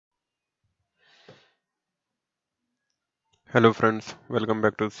Hello friends, welcome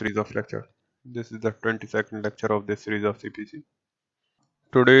back to the series of lecture. This is the 22nd lecture of this series of CPC.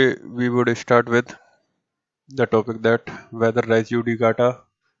 Today we would start with the topic that whether res judicata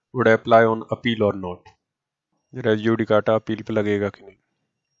would apply on appeal or not. res judicata appeal पे लगेगा कि नहीं,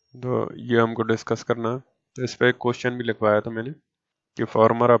 तो ये हमको discuss करना है। तो इस पे एक क्वेश्चन भी लिखवाया था मैंने कि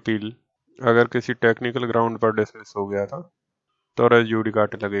फॉर्मर अपील अगर किसी टेक्निकल ग्राउंड पर डिसमिस हो गया था तो res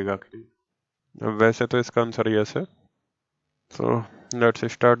judicata लगेगा कि नहीं। अब वैसे तो इसका आंसर यस है। So let's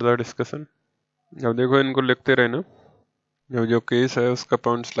start the discussion. अब देखो इनको लिखते रहे ना, जो केस है उसका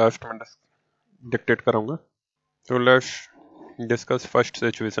पॉइंट्स लास्ट में डिक्टेट करूंगा। So let's discuss first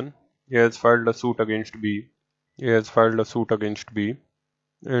situation. A has filed a suit against B. A has filed a suit against B,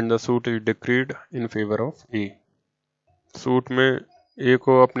 and the suit is decreed in favor of A. Suit में A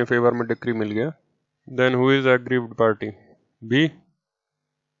को अपने favour में decree मिल गया। Then who is the aggrieved party? B.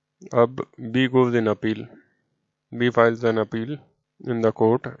 अब B goes in appeal. B files an appeal in the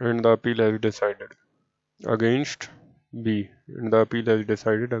court, and the appeal has decided against B. And the appeal has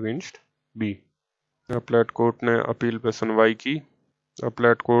decided against B. अपलेट court ने appeal पे सुनवाई की।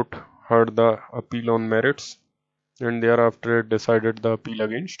 अपलेट court heard the appeal on merits and thereafter it decided the appeal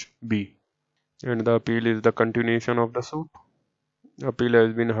against B, and the appeal is the continuation of the suit. Appeal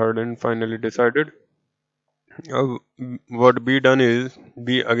has been heard and finally decided. What B done is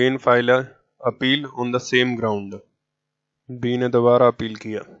B again file a appeal on the same ground. B ने दोबारा appeal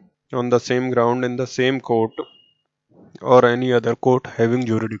किया on the same ground in the same court or any other court having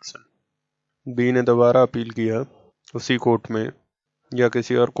jurisdiction. B ने दोबारा appeal किया उसी court में या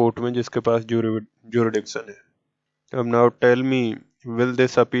किसी और कोर्ट में जिसके पास jurisdiction है। अब now tell me, will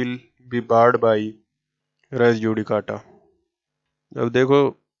this appeal B barred by race judicata. अब देखो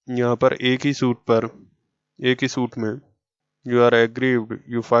यहाँ पर एक ही सूट में you are aggrieved,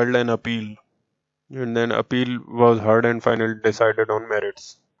 you filed an appeal and then appeal was heard and finally decided on merits.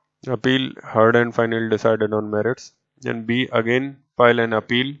 Appeal heard and finally decided on merits and be again file an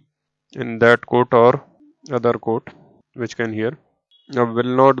appeal in that court or other court which can hear. Now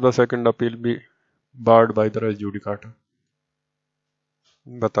will not the second appeal be barred by the res judicata?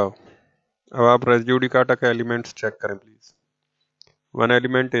 बताओ। अब आप res judicata के elements check करें please. One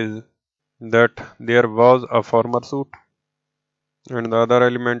element is that there was a former suit and the other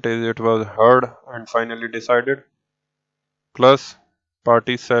element is it was heard and finally decided, plus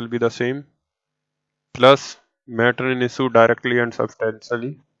parties shall be the same, plus matter in issue directly and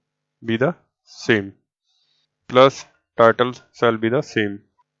substantially be the same, plus title shall be the same.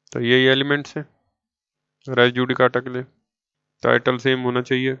 तो यही elements हैं race judicata के लिए। Title same होना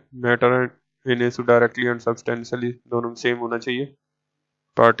चाहिए, matter in issue directly and substantially दोनों same होना चाहिए,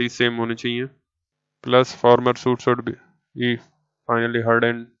 पार्टी सेम होनी चाहिए, plus farmer suit should be finally heard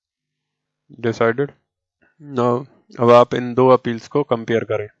and decided. Now अब आप इन दो अपील्स को कंपेयर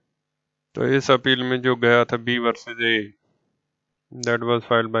करें। तो इस अपील में जो गया था B versus A, that was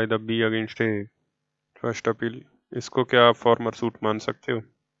filed by the be against A, first appeal, इसको क्या आप फॉर्मर सूट मान सकते हो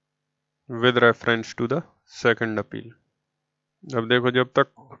with reference to the second appeal. अब देखो जब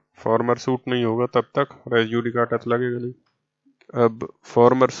तक फॉर्मर सूट नहीं होगा तब तक रेस जुडिकाटा तो लगेगा नहीं। अब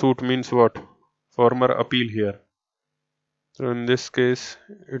farmer suit means what? Farmer appeal here. So in this case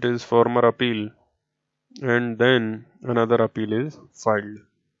it is former appeal and then another appeal is filed.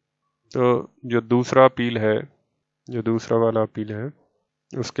 तो जो दूसरा अपील है, जो दूसरा वाला अपील है,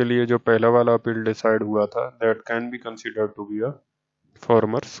 उसके लिए जो पहला वाला अपील डिसाइड हुआ था that can be considered to be a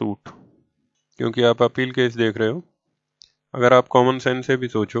former suit, क्योंकि आप अपील केस देख रहे हो। अगर आप कॉमन सेंस से भी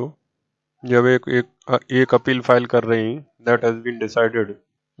सोचो, जब एक अपील फाइल कर रहे हैं that has been decided,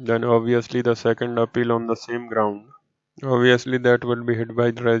 then obviously the second appeal on the same ground, obviously that will be hit by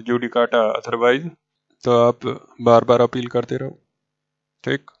the res judicata, otherwise तो आप बार बार अपील करते रहो।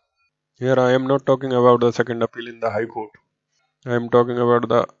 ठीक, here I am not talking about the second appeal in the high court, I am talking about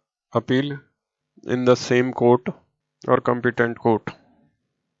the appeal in the same court or competent court.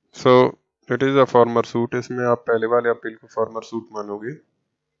 So it is a former suit, इसमें आप पहले वाले appeal को former suit मानोगे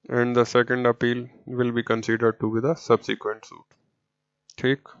and the second appeal will be considered to be the subsequent suit.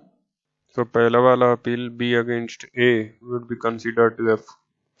 ठीक, so पहला वाला appeal B against A would be considered to a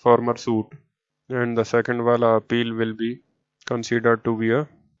former suit and the second वाला appeal will be considered to be a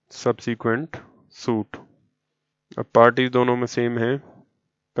subsequent suit. अब party दोनों में same है,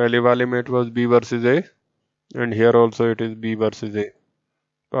 पहले वाले में it was B versus A and here also it is B versus A,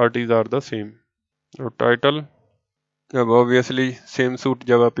 parties are the same. और title, अब ऑब्वियसली सेम सूट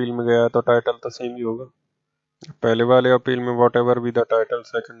जब अपील में गया तो टाइटल तो सेम ही होगा। पहले वाले अपील में वॉट एवर भी द टाइटल,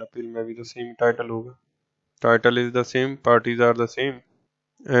 सेकंड अपील में भी तो सेम टाइटल होगा। Title is the same, parties are the same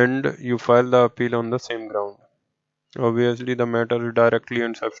and you file the appeal on the same ground. Obviously, the matter directly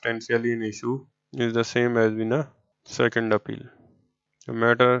and substantially in issue is the same as in a second appeal. The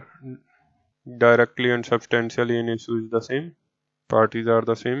matter directly and substantially in issue is the same, parties are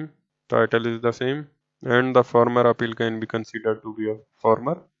the same, title is the same, and the former appeal can be considered to be a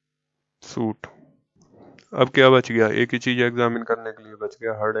former suit. अब क्या बच गया, एक ही चीज examine करने के लिए बच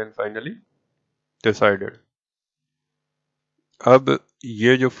गया, हर्ड एंड फाइनली डिसाइडेड। अब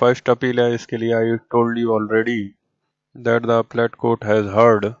ये जो फर्स्ट अपील है इसके लिए I told you already that the appellate court has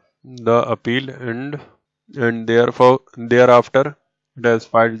heard the appeal and therefore thereafter it has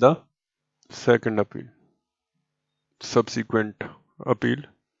filed the second appeal, subsequent appeal.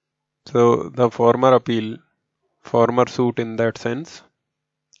 So the former appeal, former suit in that sense,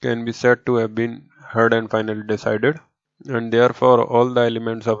 can be said to have been heard and finally decided, and therefore all the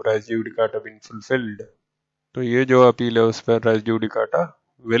elements of res judicata have been fulfilled. तो ये जो appeal है उस पर res judicata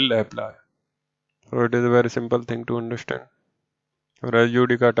will apply. So it is a very simple thing to understand. Res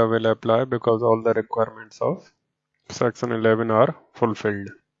judicata will apply because all the requirements of section 11 are fulfilled.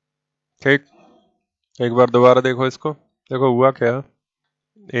 ठीक, एक बार दोबारा देखो इसको। देखो हुआ क्या,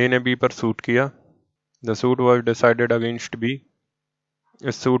 ए ने बी पर सूट किया, the suit was decided against B.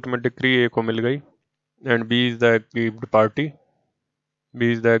 इस सूट में डिक्री ए को मिल गई and B is the aggrieved party,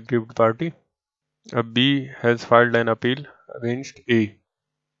 B is the aggrieved party. अब B has filed an appeal against A,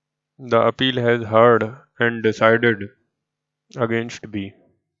 the appeal has heard and decided against B,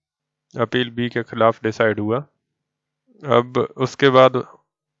 appeal B के खिलाफ decide हुआ। अब उसके बाद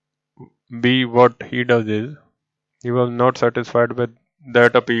be what he does is he was not satisfied with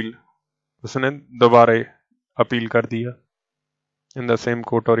that appeal, उसने दोबारा appeal कर दिया इन द सेम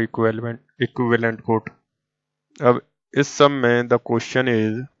कोर्ट और इक्विवेलेंट कोर्ट। अब इस सब में the question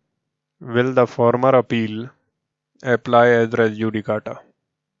is will the former appeal apply as race judicata.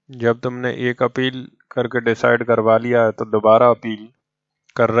 जब तुमने एक अपील करके डिसाइड करवा लिया है तो दोबारा अपील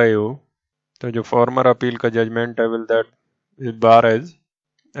कर रहे हो, तो जो फॉर्मर अपील का जजमेंट है will that is bar as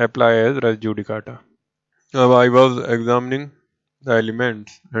apply as race judicata. अब I was examining the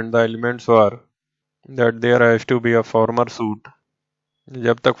elements and the elements were that there has to be a former suit.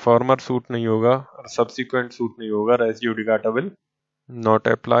 जब तक फॉर्मर सूट नहीं होगा और subsequent suit नहीं होगा, race judicata will not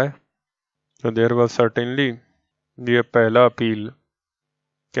apply. So there was certainly the पहला appeal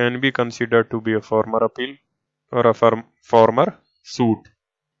can be considered to be a former appeal or a former suit,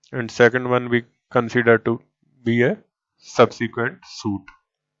 and second one we consider to be a subsequent suit,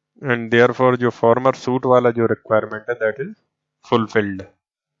 and therefore जो former suit वाला जो requirement है that is fulfilled.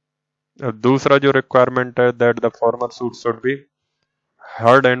 अब दूसरा जो requirement है that the former suit should be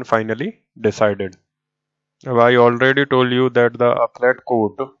heard and finally decided. अब I already told you that the appellate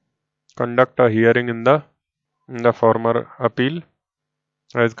court conduct a hearing in the former appeal,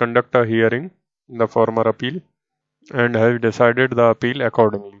 has conduct a hearing in the former appeal and has decided the appeal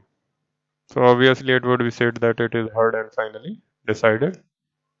accordingly. So obviously it would be said that it is heard and finally decided.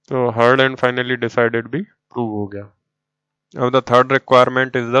 So heard and finally decided भी prove हो गया. Now the third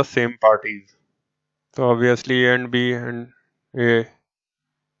requirement is the same parties. So obviously A and B and A,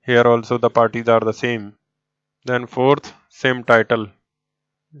 here also the parties are the same. Then fourth, same title.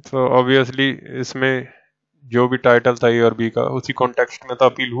 So obviously इसमें जो भी title था ए और B का उसी context में तो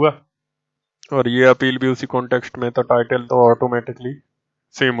appeal हुआ, और ये अपील भी उसी कॉन्टेक्स्ट में, तो टाइटल तो ऑटोमेटिकली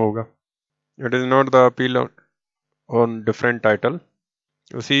सेम होगा। It is not the appeal on different title.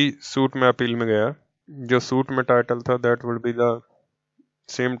 उसी सूट में अपील में गया, जो सूट में टाइटल था that would be the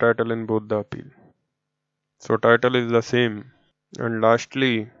same title in both the appeal, so title is the same. And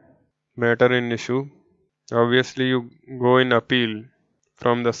lastly matter in issue, obviously you go in appeal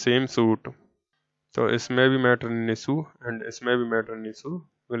from the same suit, तो इसमें भी matter in issue and इसमें भी matter in issue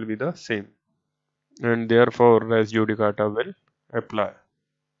will be the same, and therefore race judicata will apply.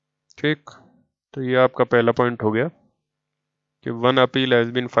 ठीक, तो ये आपका पहला पॉइंट हो गया कि one appeal has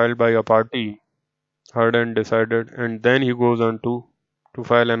been filed by a party, heard and decided, and then he goes on to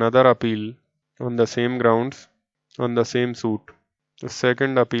file another appeal on the same grounds on the same suit. तो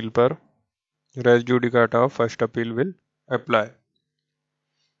second appeal पर race judicata of first appeal will apply.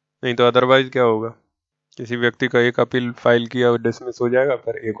 नहीं तो otherwise क्या होगा, किसी व्यक्ति का एक अपील फाइल किया और डिसमिस हो जाएगा,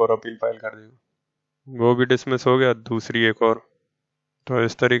 फिर एक और अपील फाइल कर देगा, वो भी डिसमिस हो गया, दूसरी एक और, तो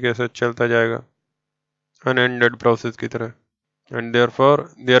इस तरीके से चलता जाएगा अनएंडेड प्रोसेस की तरह। And therefore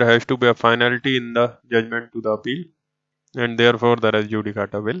there has to be a finality in the judgment to the appeal, and therefore the res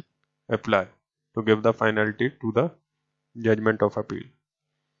judicata will apply to give the finality to the judgment of appeal.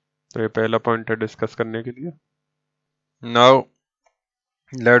 तो ये पहला point है discuss करने के लिए। Now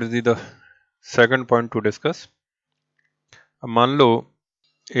let's see the second point two discuss. अब मान लो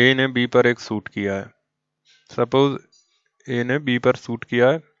ए ने बी पर एक सूट किया है, सपोज ए ने बी पर सूट किया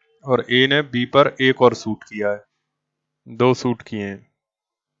है और ए ने बी पर एक और सूट किया है, दो सूट किए हैं।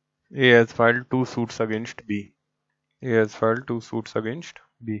 A has filed to suits against B, A has filed to suits against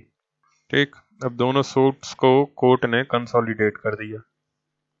B. ठीक, अब दोनों सूट्स को कोर्ट ने कंसोलिडेट कर दिया,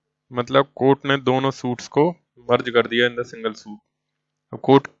 मतलब कोर्ट ने दोनों सूट्स को मर्ज कर दिया इन द सिंगल सूट। अब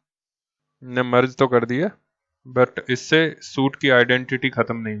कोर्ट ने मर्ज तो कर दिया बट इससे सूट की आइडेंटिटी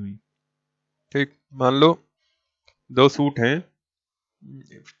खत्म नहीं हुई। ठीक, मान लो दो सूट हैं,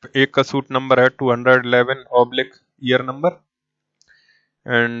 एक का सूट नंबर है 211 ऑब्लिक ईयर नंबर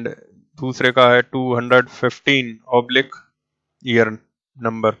एंड दूसरे का है 215 ऑब्लिक ईयर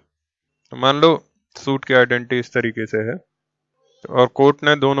नंबर। तो मान लो सूट की आइडेंटिटी इस तरीके से है और कोर्ट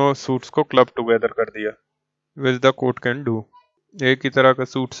ने दोनों सूट्स को क्लब टुगेदर कर दिया। Which the court can do, एक ही तरह के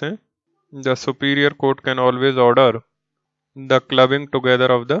सूट्स हैं। The superior court can always order the clubbing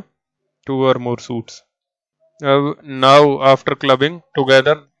together of the two और मोर सूट्स। अब नाउ आफ्टर क्लबिंग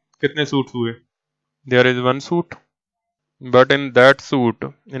टुगेदर कितने सूट्स हुए? There is one suit, but in that suit,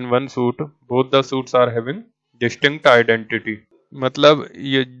 in one suit both the suits are having distinct identity. मतलब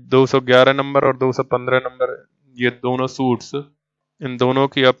ये 211 number और 215 number, ये दोनों suits, इन दोनों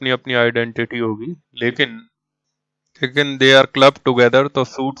की अपनी अपनी आइडेंटिटी होगी, लेकिन दे आर क्लब टुगेदर तो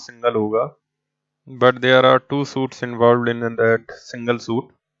सूट सिंगल होगा। But there are to suits involved in that single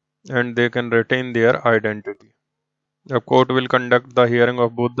suit and they can retain their identity. The court will conduct the hearing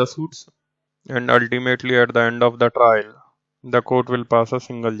of both the suits and ultimately at the end of the trial the court will pass a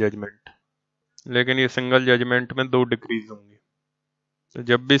single judgment. लेकिन ये single judgement में दो decrease होंगी। तो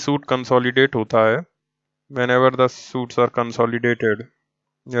जब भी suit consolidate होता है, whenever the suits are consolidated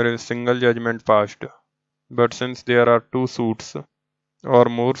there is single judgment passed, but since there are two suits or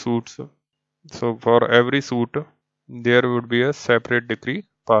more suits, so for every suit there would be a separate decree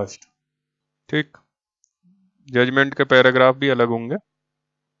passed. ठीक, judgement के paragraph भी अलग होंगे।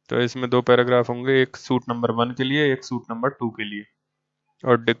 तो इसमें दो paragraph होंगे, एक सूट नंबर 1 के लिए, एक सूट नंबर 2 के लिए,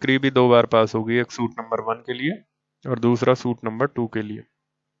 और डिक्री भी दो बार पास होगी, एक सूट नंबर 1 के लिए और दूसरा सूट नंबर 2 के लिए।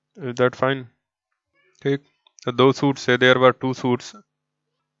 Is that fine? ठीक, तो दो सूट से there were to suits,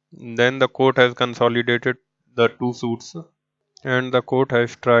 then the court has consolidated the two suits and the court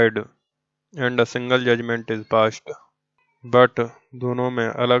has tried and a single judgement is passed, but दोनों में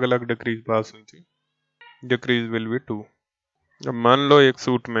अलग अलग डिक्रीज पास हुई थी। Decrease will be 2। अब मान लो एक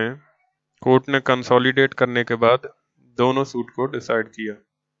सूट में कोर्ट ने कंसोलिडेट करने के बाद दोनों सूट को डिसाइड किया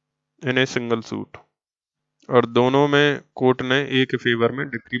इन ए सिंगल सूट, और दोनों में कोर्ट ने ए के फेवर में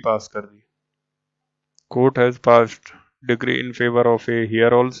डिक्री पास कर दी। Court has passed decree in favour of A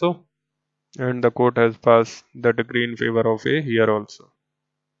here also and the court has passed the decree in favour of A here also,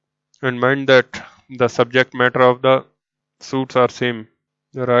 and mind that the subject matter of the suits are same,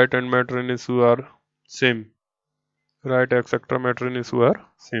 the right and matter in issue are same, right etcetera matter in issue are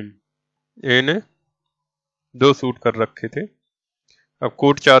same. ए ने दो suit कर रखे थे, अब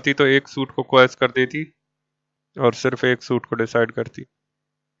court चाहती तो एक suit को क्वेश कर देती और सिर्फ एक सूट को डिसाइड करती,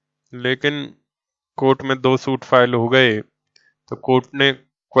 लेकिन कोर्ट में दो सूट फाइल हो गए तो कोर्ट ने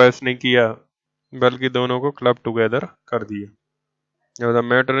क्वेश नहीं किया बल्कि दोनों को क्लब टुगेदर कर दिया। Now the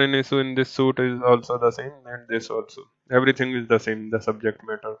matter in issue in this suit is also the same and this also. Everything is the same, the subject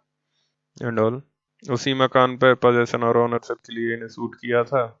matter and all. उसी मकान पर पोजेशन और ओनरशिप के लिए इन्हें सूट किया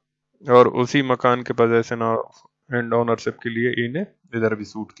था और उसी मकान के पोजेशन एंड ओनरशिप के लिए इन्हें इधर भी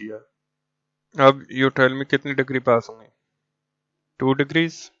सूट किया। अब यू टेल मी कितनी डिग्री पास होंगी? 2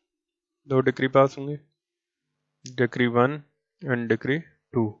 डिग्रीज, 2 डिग्री पास होंगे, डिग्री 1 एंड डिग्री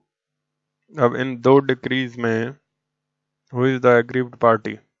 2। अब इन दो डिग्रीज में who is the aggrieved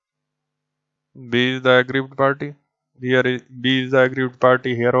party? B is the aggrieved party. Here is B is the aggrieved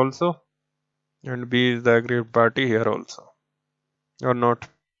party here also, and B is the aggrieved party here also, or not?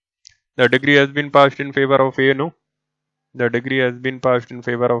 The degree has been passed in favor of A, no? The degree has been passed in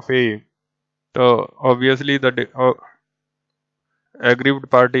favor of A. So obviously the aggrieved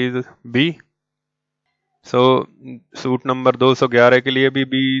party is B. So suit number 211 के लिए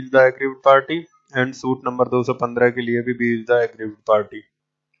भी B is the aggrieved party and suit number 215 के लिए भी B is the aggrieved party.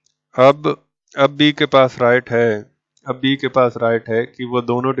 अब B के पास right है, अब B के पास राइट है कि वो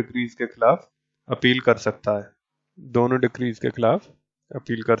दोनों डिक्रीज के खिलाफ अपील कर सकता है, दोनों डिक्रीज के खिलाफ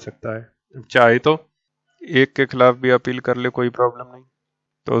अपील कर सकता है। चाहे तो एक के खिलाफ भी अपील कर ले, कोई प्रॉब्लम नहीं,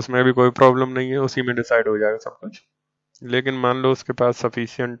 तो उसमें भी कोई प्रॉब्लम नहीं है, उसी में डिसाइड हो जाएगा सब कुछ। लेकिन मान लो उसके पास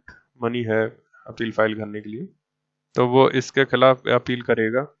सफिशिएंट मनी है अपील फाइल करने के लिए, तो वो इसके खिलाफ अपील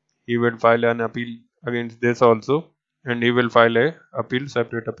करेगा। He will file an appeal against this also and he will file a appeal,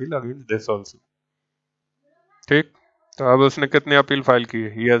 separate appeal against this also. ठीक, तो अब उसने कितने अपील फाइल किए?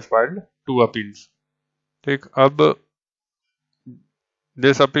 He has filed 2 appeals. ठीक, अब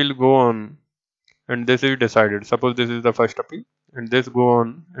this appeal go on and this is decided. Suppose this is the first appeal and this go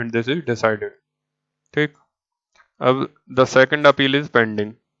on and this is decided. ठीक, अब the second appeal is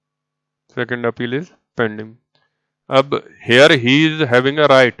pending. Second appeal is pending. अब here he is having a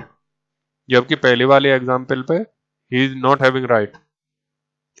right, जबकि पहले वाले example पे he is not having right.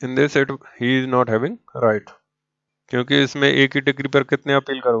 In this it he is not having right. क्योंकि इसमें एक ही डिग्री पर कितने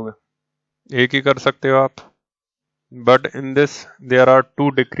अपील करोगे, एक ही कर सकते हो आप. But in this there are two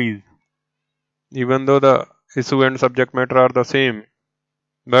decrees. Even though the issue and subject matter are the same,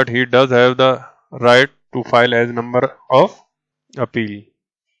 but he does have the right to file as number of appeal.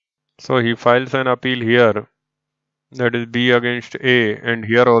 So he files an appeal here, that is B against A, and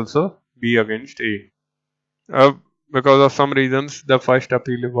here also B against A. Because of some reasons the first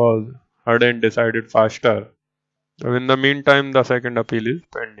appeal was heard and decided faster. So in the meantime the second appeal is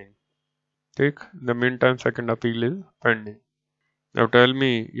pending. ठीक, in the meantime second appeal is pending. Now tell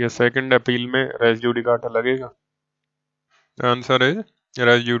me, ये second appeal में res judicata लगेगा? The answer is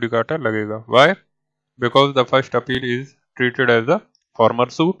res judicata लगेगा. Why? Because the first appeal is treated as a former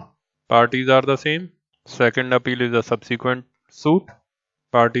suit. Parties are the same. Second appeal is a subsequent suit.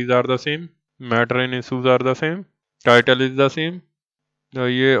 Parties are the same. Matter and issues are the same. Title is the same. तो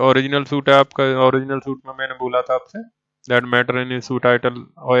ये original suit है आपका. Original suit में मैंने बोला था आपसे that matter and issue, title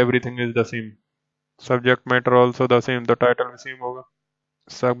or everything is the same. Subject matter also the same, तो title भी same होगा.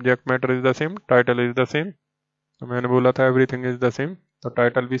 Subject matter is the same, title is the same. तो मैंने बोला था everything is the same, तो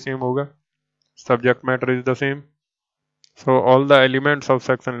title भी same होगा. Subject matter is the same. So all the elements of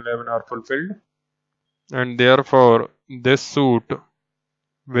section 11 are fulfilled, and therefore this suit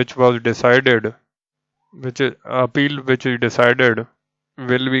which was decided, which is appeal which is decided,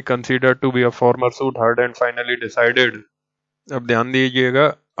 will be considered to be a former suit heard and finally decided. अब ध्यान दीजिएगा,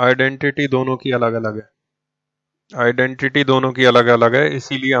 identity दोनों की अलग अलग है. Identity दोनों की अलग अलग है,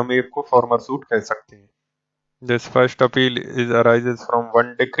 इसीलिए हम एक को फॉर्मर सूट कह सकते हैं. This first appeal is arises from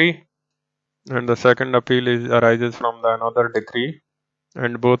one decree and the second appeal is arises from the another decree,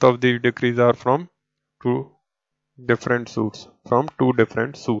 and both of these decrease are from to different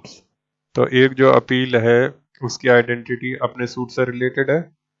suits, तो एक जो अपील है उसकी identity अपने suit से related है,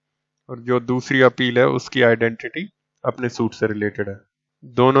 और जो दूसरी अपील है उसकी आइडेंटिटी अपने सूट से रिलेटेड है.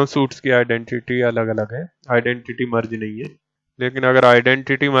 दोनों सूट्स की आइडेंटिटी अलग अलग है, आइडेंटिटी मर्ज नहीं है. लेकिन अगर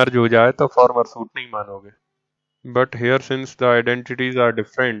आइडेंटिटी मर्ज हो जाए तो फॉर्मर सूट नहीं मानोगे. But here since the identities are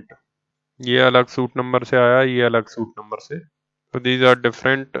different, ये अलग सूट नंबर से आया, ये अलग सूट नंबर से, so these are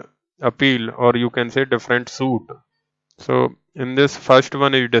different appeal, or you can say different suit. So in this first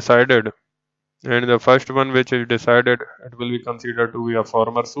one is decided, and the first one which is decided, it will be considered to be a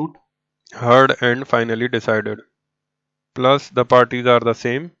former suit heard and finally decided. Plus the parties are the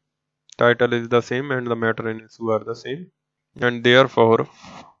same, title is the same, and the matter and issue are the same, and therefore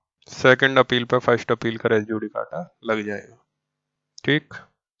second appeal पे first appeal का res judicata लग जाएगा. ठीक,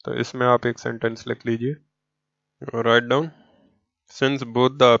 तो इसमें आप एक sentence लिख लीजिए. Write down, since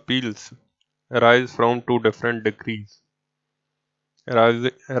both the appeals arise from two different decrees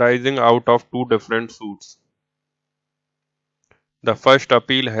arising out of two different suits, the first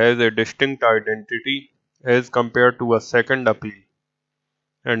appeal has a distinct identity as compared to a second appeal,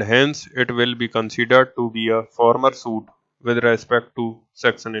 and hence it will be considered to be a former suit with respect to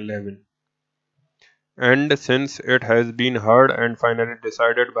section 11. And since it has been heard and finally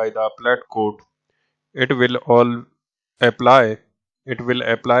decided by the appellate court, it will apply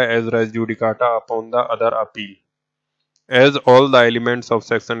as res judicata upon the other appeal, as all the elements of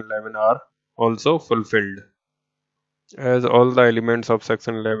section 11 are also fulfilled. As all the elements of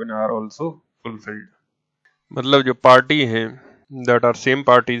section 11 are also fulfilled. मतलब जो party हैं that are same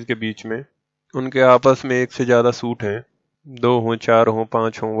parties के बीच में, उनके आपस में एक से ज़्यादा सूट हैं, 2 हों, 4 हों,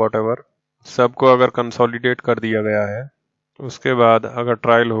 5 हों, whatever, सबको अगर कंसोलिडेट कर दिया गया है, उसके बाद अगर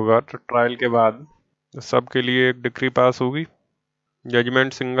ट्रायल होगा तो ट्रायल के बाद सबके लिए एक डिक्री पास होगी.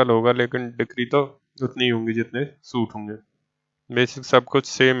 जजमेंट सिंगल होगा लेकिन डिक्री तो उतनी होंगी जितने सूट होंगे. बेसिक सब कुछ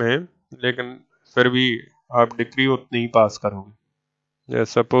सेम है, लेकिन फिर भी आप डिक्री उतनी ही पास करोगे.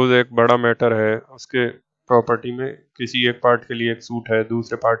 जैसे सपोज एक बड़ा मैटर है, उसके प्रॉपर्टी में किसी एक पार्ट के लिए एक सूट है,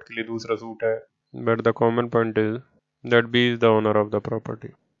 दूसरे पार्ट के लिए दूसरा सूट है, but the common point is that B is the owner of the property.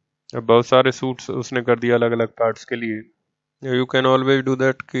 अब बहुत सारे सूट्स उसने कर दिया अलग अलग पार्ट्स के लिए. You can always do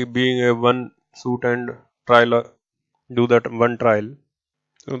that कि being a one suit and trial, do that one trial.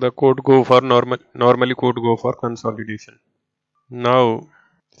 So the court go for normally court go for consolidation. Now,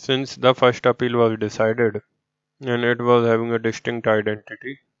 since the first appeal was decided and it was having a distinct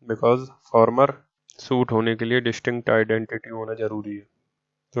identity, because former suit होने के लिए distinct identity होना जरूरी है.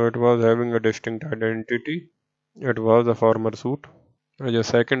 So it was having a distinct identity. It was a former suit. जो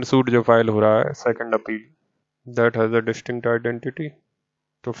second suit जो file हो रहा है, second appeal, that has a distinct identity.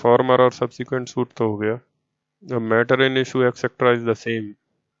 तो former और subsequent suit तो हो गया. The matter in issue etc. is the same.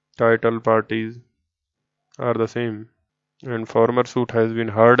 Title parties are the same. And former suit has been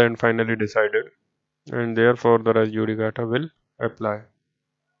heard and finally decided. And therefore the res judicata will apply.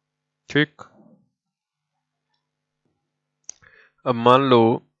 ठीक. अब मान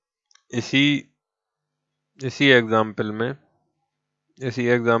लो इसी इसी example में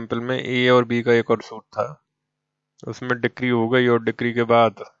ए और बी का एक और सूट था, उसमें डिक्री हो गई और डिक्री के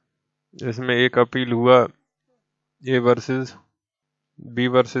बाद इसमें एक अपील हुआ A versus B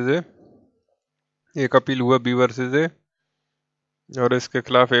versus A, एक अपील हुआ बी वर्सेस ए और इसके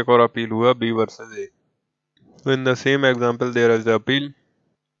खिलाफ एक और अपील हुआ बी वर्सेस ए. तो in the same example there is the appeal.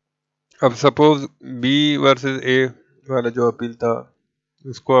 अब सपोज बी वर्सेस ए वाला जो अपील था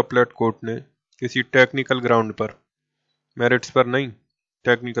उसको अपीलेट कोर्ट ने किसी टेक्निकल ग्राउंड पर, मेरिट्स पर नहीं,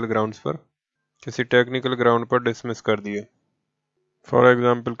 टेक्निकल ग्राउंड्स पर, किसी टेक्निकल ग्राउंड पर डिसमिस कर दिए. For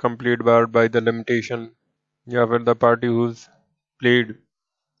example complete barred by the limitation, या फिर the party whose plead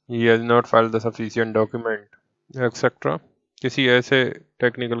he has not filed the sufficient document etcetera. किसी ऐसे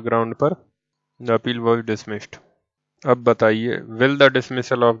टेक्निकल ग्राउंड पर द अपील वाज डिसमिस्ड. अब बताइए, will the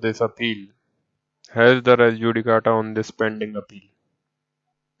dismissal of this appeal has the race judicata on this pending appeal?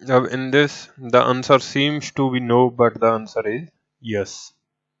 अब in this the answer seems to be no but the answer is yes.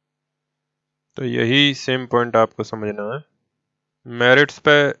 तो यही same point आपको समझना है. Merits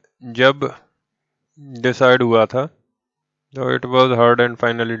पे जब डिसाइड हुआ था तो it was heard and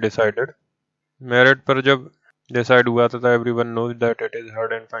finally decided. Merit पर जब डिसाइड हुआ था तो everyone knows that it is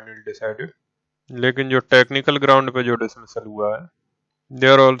heard and finally decided. लेकिन जो टेक्निकल ग्राउंड पे जो डिसमिसल हुआ है,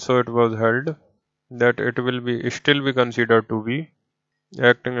 there also it was held that it will be still be considered to be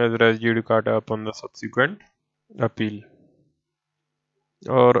acting as race judicata upon the subsequent appeal.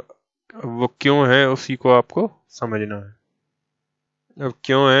 और वो क्यों है उसी को आपको समझना है. अब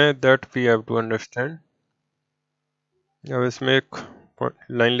क्यों है that we have to understand. अब इसमें एक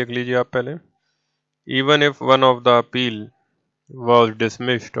लाइन लिख लीजिए आप पहले. Even if one of the appeal was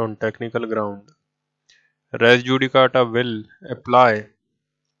dismissed on technical ground, res judicata will apply.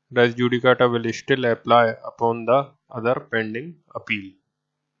 Res judicata will still apply upon the other pending appeal.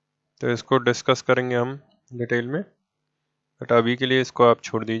 तो इसको discuss करेंगे हम डिटेल में, बट अभी के लिए इसको आप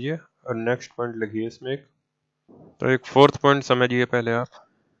छोड़ दीजिए और नेक्स्ट पॉइंट लिखिए इसमें एक. तो एक फोर्थ पॉइंट समझिए पहले आप,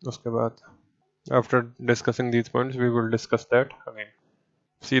 उसके बाद after discussing these points we will discuss that again.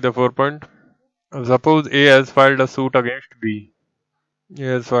 See the fourth point. Suppose A has filed a suit against B. A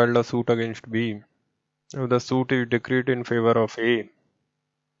has filed a suit against B. If the suit is decreed in favor of A,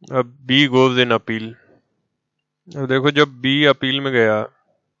 अब B goes in appeal. अब देखो जब B appeal में गया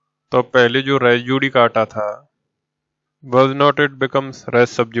तो पहले जो race judicata था was not it becomes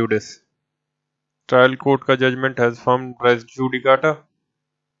res sub judice. Trial court का judgement has formed race judicata.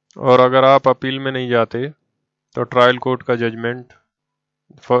 और अगर आप अपील में नहीं जाते तो ट्रायल कोर्ट का जजमेंट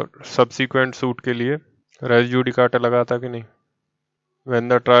फॉर सब्सिक्वेंट सूट के लिए रेस जुडिकाटा लगाता कि नहीं. When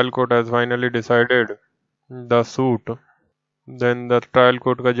the trial court has finally decided the suit, then the trial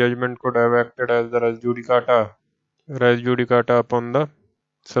court का judgment could have acted as the res judicata upon the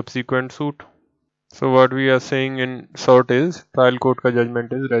subsequent suit. So what we are saying in short is trial court का judgment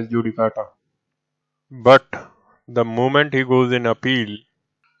is res judicata. But the moment he goes in appeal,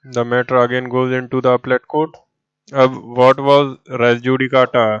 the matter again goes into the appellate court. अब what was res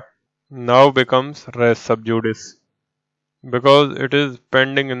judicata now becomes res sub judice, because it is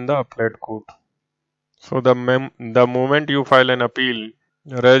pending in the appellate court. So the moment you file an appeal,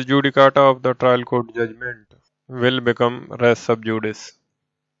 res judicata of the trial court judgment will become res sub judice.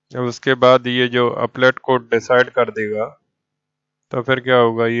 अब उसके बाद ये जो appellate court decide कर देगा तो फिर क्या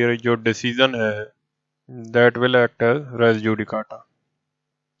होगा, ये जो decision है that will act as res judicata.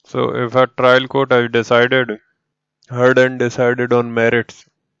 So if a trial court has decided, heard and decided on merits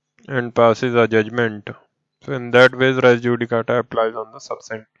and passes a judgment, so in that way res judicata applies on the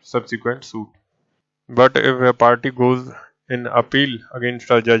subsequent suit. But if a party goes in appeal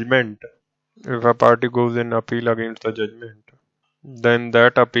against a judgment, then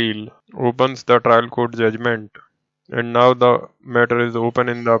that appeal opens the trial court judgment and now the matter is open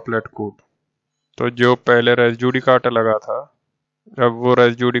in the appellate court. तो जो पहले race judicata लगा था अब वो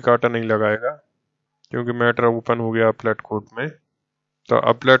race judicata नहीं लगाएगा क्योंकि मैटर ओपन हो गया appellate कोर्ट में. तो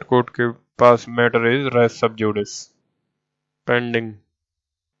appellate कोर्ट के पास मैटर इज रेस सब जुडिस pending.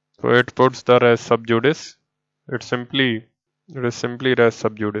 So it puts the res sub judice. It is simply res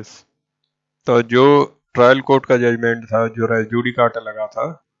sub judice. तो जो ट्रायल कोर्ट का जजमेंट था जो रेस जुडिकाटा लगा था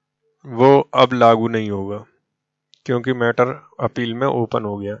वो अब लागू नहीं होगा क्योंकि मैटर अपील में ओपन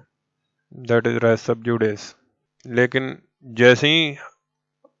हो गया, दैट इज रेस सब जुडिस। लेकिन जैसे ही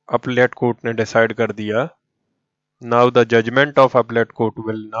अपीलेट कोर्ट ने डिसाइड कर दिया, now the judgement of appellate court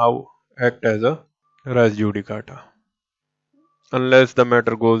will now act as a race judicata unless the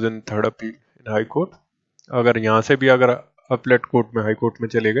matter goes in third appeal in high court. अगर यहाँ से भी अगर अपीलेट कोर्ट में हाई कोर्ट में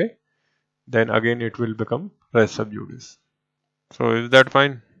चले गए then again it will become res sub judice. So is that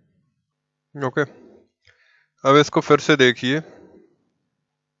fine? Okay. अब इसको फिर से देखिए।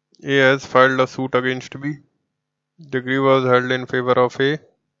 A has filed a suit against B. Degree was held in favor of A.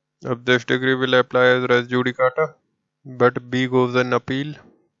 अब this degree will apply as res judicata, but B goes in appeal.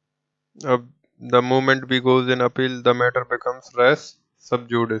 अब the moment B goes in appeal, the matter becomes res sub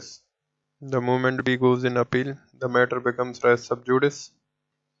judice. The moment B goes in appeal, the matter becomes res sub judice.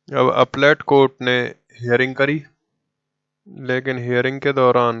 अब appellate court ने hearing करी, लेकिन hearing के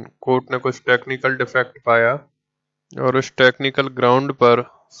दौरान court ने कुछ technical defect पाया और उस टेक्निकल ग्राउंड पर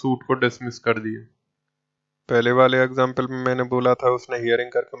सूट को डिसमिस कर दिया। पहले वाले एग्जांपल में मैंने बोला था उसने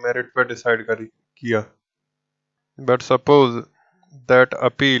हियरिंग करके मेरिट पर डिसाइड किया, but suppose that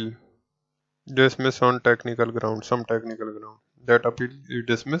appeal dismiss on technical ground, some technical ground, that appeal is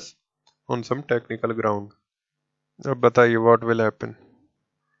dismiss on some technical ground. अब बताइए what will happen.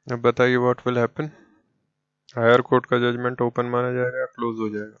 Higher court का जजमेंट ओपन माना जाएगा या क्लोज हो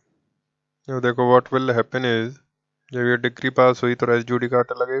जाएगा। अब देखो व्हाट विल हैपन इज, जब ये डिग्री पास हुई तो रेस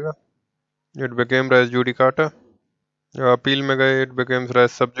जुडिकाटा लगेगा, इट बिकेम रेस जुडिकाटा। जब अपील में गए इट बिकेम्स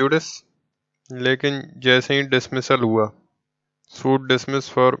रेस सब जुडिस। लेकिन जैसे ही डिसमिसल हुआ, suit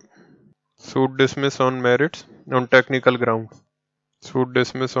dismiss on merits on technical ground, suit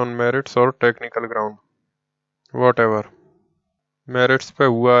dismiss on merits और technical ground, what ever merits पे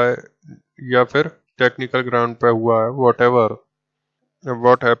हुआ है या फिर टेक्निकल ग्राउंड पे हुआ है, what ever.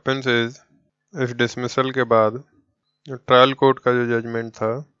 What happens is, इस डिसमिसल के बाद ट्रायल कोर्ट का जो जजमेंट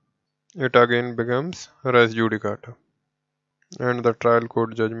था it again becomes race judicata and the trial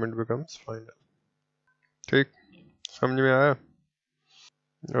court judgement becomes final. ठीक, समझ में आया?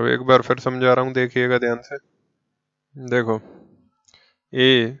 अब एक बार फिर समझा रहा हूँ, देखिएगा ध्यान से। देखो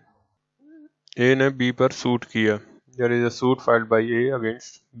ए ने बी पर सूट किया, there is a suit filed by A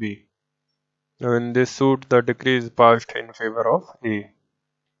against B. Now in this suit the decree is passed in favor of A.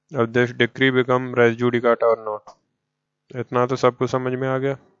 अब this decree become res judicata or not? इतना तो सबको समझ में आ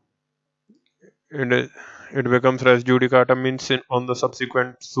गया। It becomes res judicata means on the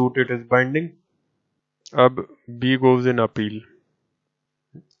subsequent suit it is binding. अब B goes in appeal.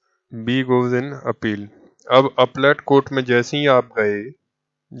 अब appellate court में जैसे ही आप गए,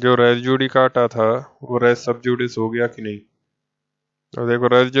 जो रेस जुडिकाटा था वो रेस सब जुडिस हो गया कि नहीं। अब देखो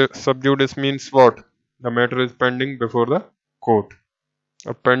रेस सब जुडिस means what, the matter is pending before the court.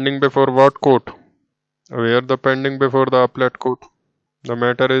 अब pending before what court, where the pending before the appellate court, the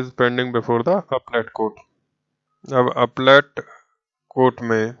matter is pending before the appellate court. अब अपीलेट कोर्ट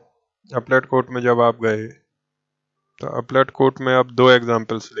में जब आप गए तो appellate court में अब दो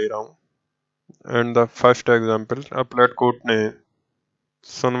एग्जांपल्स ले रहा हूँ। And the first example, appellate court ने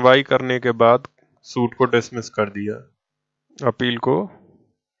सुनवाई करने के बाद सूट को डिसमिस कर दिया, अपील को,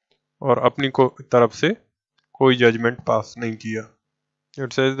 और अपनी तरफ से कोई जजमेंट पास नहीं किया।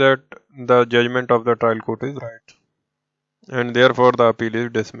 It says that the judgment of the trial court is right and therefore the appeal is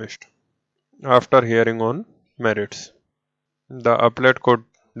dismissed after hearing on merits. The appellate court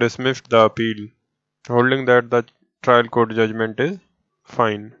dismissed the appeal, holding that the trial court judgment is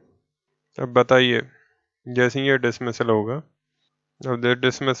fine. अब बताइए, जैसे ही ये dismissal होगा, अब the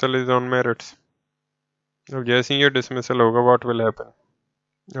dismissal is on merits, अब जैसे ही ये dismissal होगा what will happen?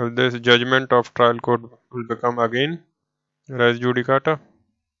 अब this judgment of trial court will become again res judicata.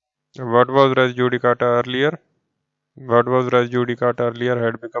 What was res judicata earlier?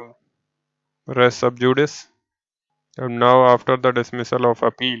 Had become res sub judice. And now after the dismissal of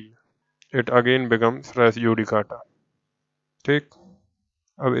appeal, it again becomes res judicata. ठीक,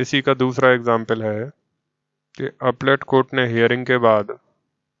 अब इसी का दूसरा example है कि appellate court ने hearing के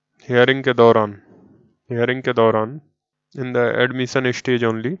दौरान in the admission stage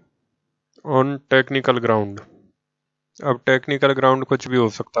only on technical ground. अब टेक्निकल ग्राउंड कुछ भी हो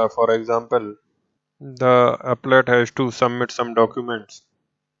सकता है। For example, the appellate has to submit some documents.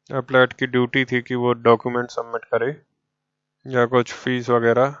 Appellate की ड्यूटी थी कि वो डॉक्यूमेंट सबमिट करे या कुछ फीस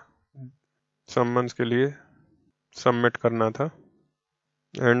वगैरह सम्मन्स के लिए सबमिट करना था,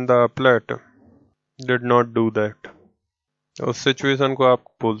 and the appellate did not do that. उस सिचुएशन को आप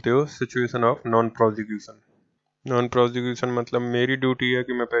बोलते हो situation of non prosecution. Non prosecution मतलब मेरी ड्यूटी है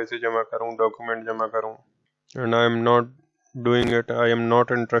कि मैं पैसे जमा करूं, डॉक्यूमेंट जमा करूं, and I am not doing it, I am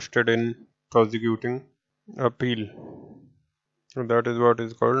not interested in prosecuting appeal, so that is what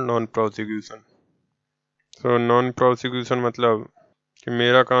is called non prosecution. So non prosecution मतलब कि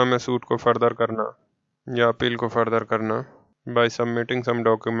मेरा काम है सूट को फर्दर करना या अपील को फर्दर करना by submitting some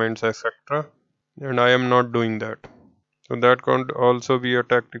documents etc, and I am not doing that, so that could also be a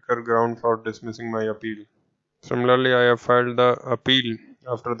technical ground for dismissing my appeal. Similarly, I have filed the appeal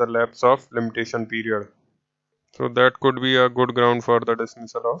after the lapse of limitation period, so that could be a good ground for the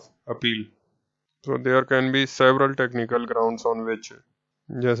dismissal of appeal. So there can be several technical grounds on which,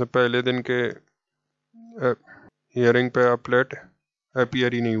 जैसे पहले दिन के hearing पे अपलेट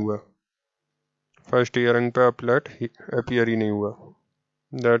appear ही नहीं हुआ, first hearing पे अपलेट अपीयर ही नहीं हुआ,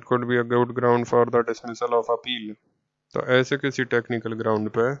 that could be a good ground for the dismissal of appeal. तो ऐसे किसी टेक्निकल ग्राउंड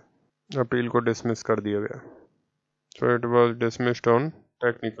पे अपील को डिसमिस कर दिया गया, so it was dismissed on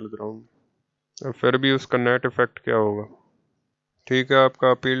technical ground. फिर भी उसका नेट इफेक्ट क्या होगा? ठीक है,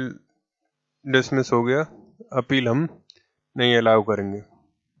 आपका अपील डिसमिस हो गया, अपील हम नहीं अलाउ करेंगे,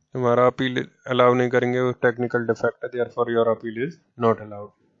 तुम्हारा अपील अलाउ नहीं करेंगे, वो टेक्निकल डिफेक्ट है, therefore your appeal is not allowed.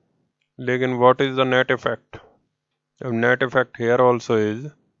 लेकिन what is the net effect? अब net effect here also is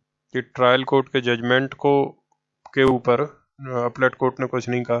कि ट्रायल कोर्ट के जजमेंट को के ऊपर अपलेट कोर्ट ने कुछ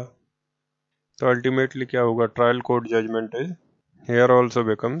नहीं कहा, तो अल्टीमेटली क्या होगा? Trial court judgement is here also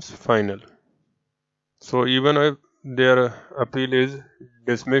becomes final. So even if there appeal is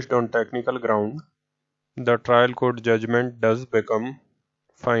dismissed on technical ground, the trial court judgement does become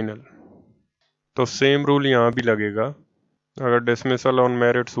final. तो सेम रूल यहाँ भी लगेगा, अगर डिसमिसल ऑन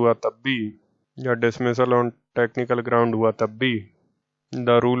मेरिट्स हुआ तब भी या डिसमिसल ऑन टेक्निकल ग्राउंड हुआ तब भी,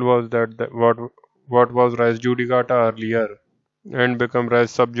 the rule was that what was res judicata earlier and become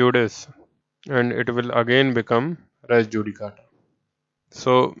res sub judice, and it will again become res judicata.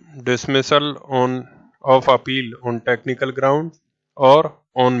 So dismissal of appeal on technical grounds or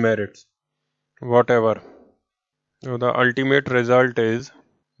on merits, whatever, so the ultimate result is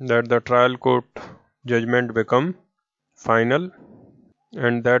that the trial court judgment become final,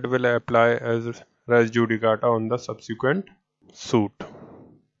 and that will apply as res judicata on the subsequent suit.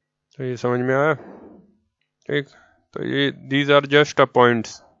 तो ये समझ में आया? ठीक, तो ये these are just a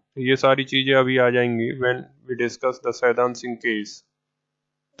points, ये सारी चीज़ें अभी आ जाएंगी when we discuss the शेदान Singh case.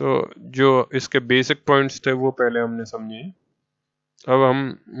 तो जो इसके बेसिक पॉइंट्स थे वो पहले हमने समझे, अब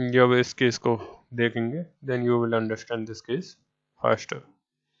हम जब इस केस को देखेंगे then you will understand this case faster.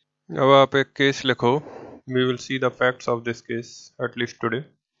 अब आप एक केस लिखो, we will see the facts of this case at least today.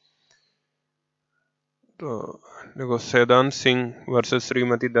 तो देखो, शेदान सिंह वर्सेस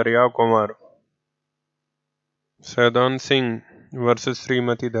श्रीमती दरिया कुमार, शेदान सिंह वर्सेस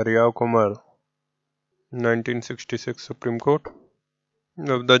श्रीमती दरिया Kumar, 1966 Supreme Court.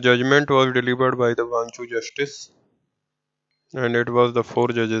 The judgment was delivered by the Vanchu Justice, and it was the 4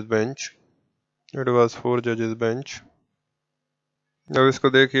 judges bench. It was 4 judges bench. अब इसको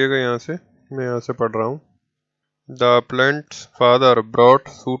देखिएगा, यहाँ से मैं यहाँ से पढ़ रहा हूँ। The appellant's father brought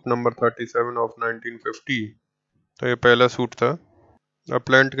suit number 37 of 1950. तो ये पहला सूट था,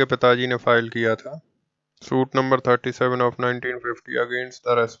 appellant के पिताजी ने फाइल किया था suit number 37 of 1950 against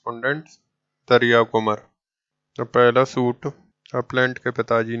the respondents दरिया कुमार। तो पहला सूट अपलेंट के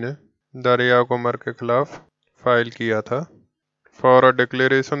पिताजी ने दरिया कुमार के खिलाफ फाइल किया था for a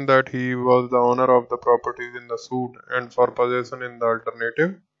declaration that he was the owner of the properties in the suit and for possession in the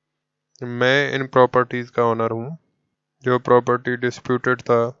alternative. मैं इन प्रॉपर्टीज का ओनर हूँ, जो प्रॉपर्टी डिस्प्यूटेड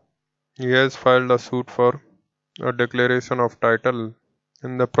था। He has filed a suit for a declaration of title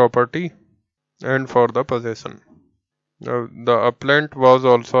in the property and for the possession. The appellant was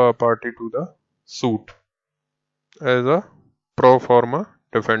also a party to the suit as a pro forma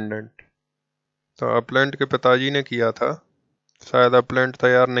defendant. तो appellant के पिताजी ने किया था, शायद appellant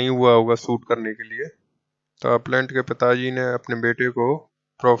तैयार नहीं हुआ होगा सूट करने के लिए, तो appellant के पिताजी ने अपने बेटे को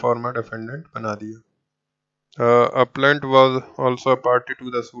pro forma defendant बना दिया। Appellant was also a party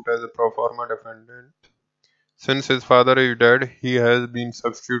to the suit as a pro forma defendant. Since his father is dead, he has been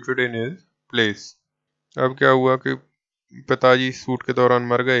substituted in his place. अब क्या हुआ कि पिताजी सूट के दौरान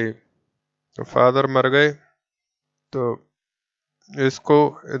मर गए, तो फादर मर गए, तो इसको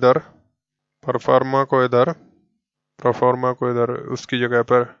इधर प्रोफॉर्मा को इधर उसकी जगह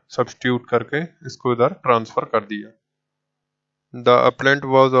पर सब्स्टिट्यूट करके इसको इधर ट्रांसफर कर दिया। The appellate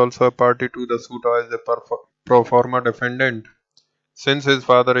was also a party to the suit as a proforma defendant. Since his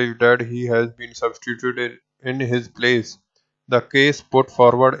father is dead, he has been substituted in his place. The case put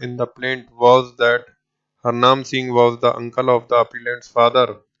forward in the plaint was that Harnam Singh was the uncle of the appellant's father.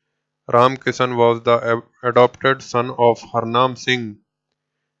 Ramkishan was the adopted son of Harnam Singh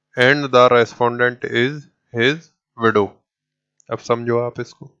and the respondent is his widow. अब समझो आप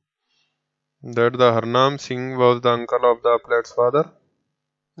इसको. That the Harnam Singh was the uncle of the appellee's father.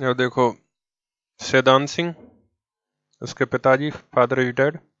 अब देखो शेदान सिंह, उसके पिताजी, father is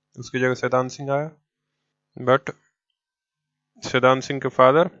dead, उसकी जगह शेदान सिंह आया. बट शेदान सिंह के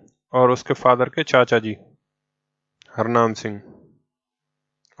फादर और उसके फादर के चाचा जी हरनाम सिंह,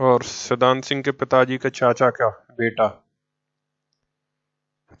 और शेदान सिंह के पिताजी के चाचा का बेटा,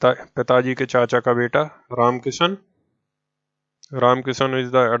 पिताजी के चाचा का बेटा Ramkishan. Ramkishan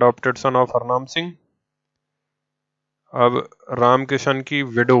is the adopted son of Harnam Singh. अब रामकिशन की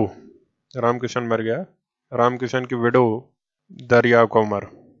विडो, रामकिशन मर गया, रामकिशन की विडो दरिया कोमर,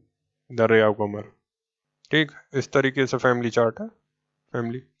 दरिया कोमर. ठीक, इस तरीके से फैमिली चार्ट है.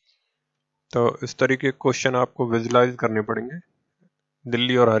 फैमिली तो इस तरीके के क्वेश्चन आपको विजुलाइज करने पड़ेंगे.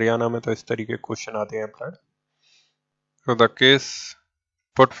 दिल्ली और हरियाणा में तो इस तरीके के क्वेश्चन आते हैं applied. So the case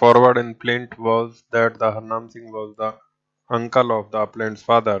put forward in plaint was that the Harnam Singh was the uncle of the appellant's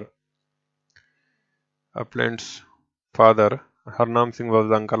father. Appellant's father, Harnam Singh was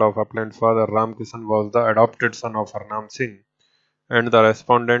the uncle of appellant's father. Ramkishan was the adopted son of Harnam Singh, and the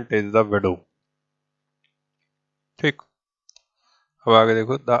respondent is the widow. ठीक, अब आगे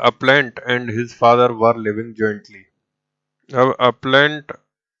देखो. The appellant and his father were living jointly. अब appellant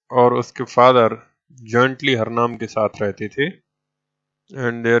और उसके father jointly Harnam के साथ रहते थे.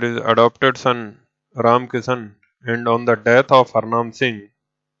 And there is adopted son Ramkishan, and on the death of Harnam Singh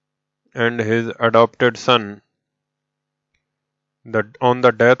and his adopted son, on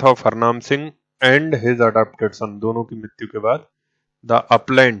the death of Harnam Singh and his adopted son, दोनों की मृत्यु के बाद, the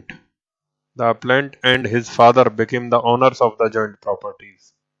appellant and his father became the owners of the joint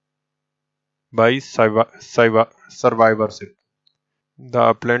properties by survivorship. The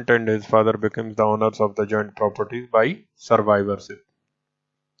appellant and his father became the owners of the joint properties by survivorship.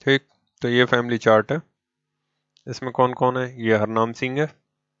 ठीक, तो ये family chart है. इसमें कौन कौन है? ये हरनाम सिंह है,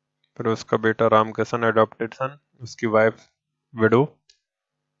 फिर उसका बेटा रामकिशन अडॉप्टेड सन, उसकी वाइफ विडो,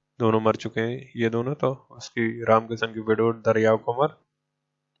 दोनों मर चुके हैं ये दोनों. तो उसकी रामकिशन की विडो दरिया कुमार.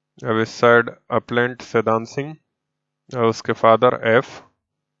 अब इस साइड अपलेंट शेदान सिंह और उसके father F.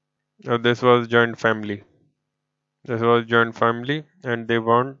 This was joint family, this was joint family and they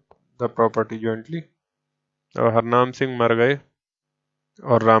want the property jointly. और हरनाम सिंह मर गए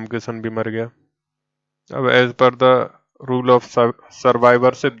और रामकिशन भी मर गया. अब as per the rule of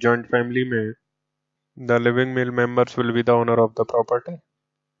survivorship joint family में the living male members will be the owner of the property.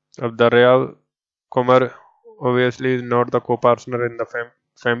 अब दरिया Kumar obviously is not the co-partner in the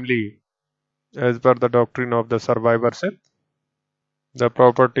family as per the doctrine of the survivorship. The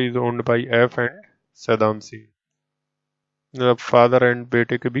property is owned by F and शेदान Singh. मतलब father and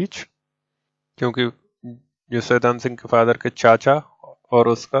बेटे के बीच, क्योंकि जो शेदान सिंह के father के चाचा और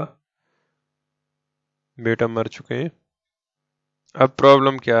उसका बेटा मर चुके हैं. अब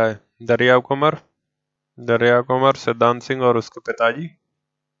प्रॉब्लम क्या है? दरिया कुमार शेदान सिंह और उसके पिताजी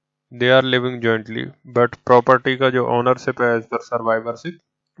they are living jointly, but property का जो ओनरशिप है एज पर सर्वाइवरशिप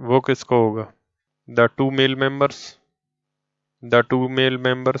वो किसको होगा? The two male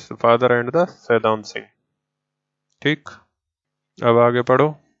members father and the शेदान Singh. ठीक, अब आगे पढ़ो.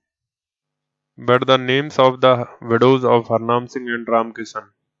 But the names of the widows of Harnam Singh and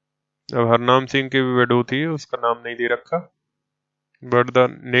Ramkishan. अब हरनाम सिंह की भी विडो थी, उसका नाम नहीं दे रखा. But the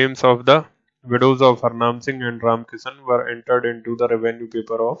names of the widows of Harnam Singh and Ramkishan were entered into the revenue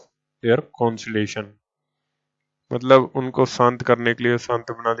paper of their conciliation. मतलब उनको शांत करने के लिए,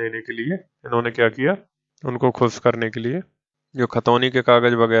 सांत्वना देने के लिए इन्होंने क्या किया? उनको खुश करने के लिए जो खतौनी के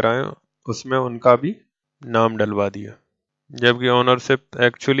कागज वगैरह हैं उसमें उनका भी नाम डलवा दिया, जबकि ओनरशिप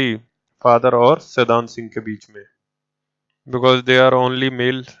एक्चुअली फादर और शेदान सिंह के बीच में, because they are only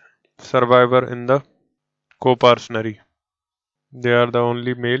mail survivor in the co-partnership. They are the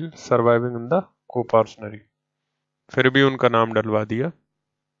only male surviving in the co-partnership. फिर भी उनका नाम डलवा दिया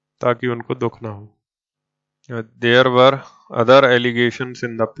ताकि उनको दुख ना हो. There were other allegations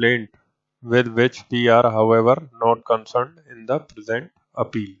in the plaint with which we are however not concerned in the present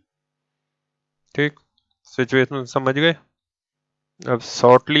appeal. ठीक, सिचुएशन समझ गए? अब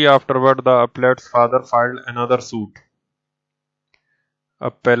shortly afterward the appellate's father filed another suit.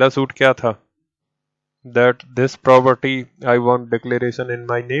 अब पहला सूट क्या था? That this property I want declaration in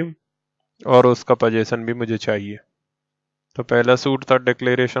my name, और उसका possession भी मुझे चाहिए. तो पहला सूट था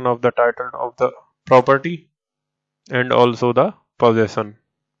declaration of the title of the property and also the possession.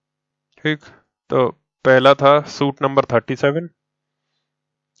 ठीक, तो पहला था सूट नंबर 37.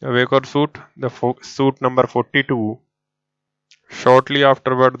 अब एक और suit, the suit number 42 Shortly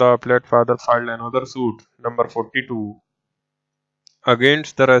afterward, the appellate father filed another suit, number 42,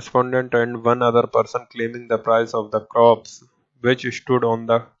 against the respondent and one other person claiming the price of the crops which stood on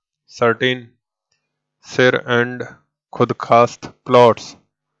the certain Sir and Khudkhast plots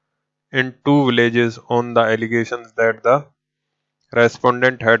in two villages on the allegations that the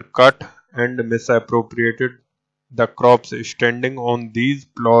respondent had cut and misappropriated the crops standing on these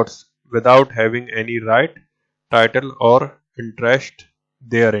plots without having any right, title, or interest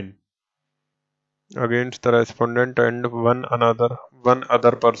therein. Against the respondent and one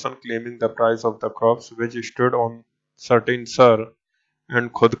other person claiming the price of the crops which stood on certain Sir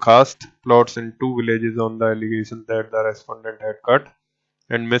and Khudkhast plots in two villages on the allegation that the respondent had cut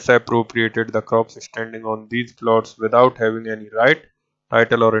and misappropriated the crops standing on these plots without having any right,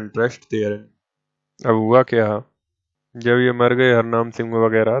 title or interest therein. अब हुआ क्या, जब ये मर गए हरनाम सिंह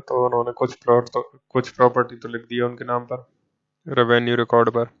वगैरह तो उन्होंने कुछ प्रॉपर्टी तो लिख दिया उनके नाम पर रेवेन्यू रिकॉर्ड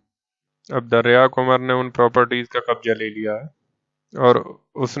पर। अब दरिया कुमार ने उन प्रॉपर्टीज का कब्जा ले लिया है और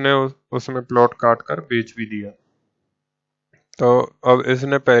उसने उसमें प्लॉट काट कर बेच भी दिया। तो अब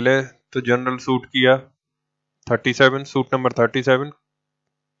इसने पहले तो जनरल सूट किया 37, सूट नंबर 37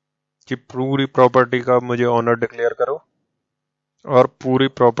 कि पूरी प्रॉपर्टी का मुझे ऑनर डिक्लेयर करो और पूरी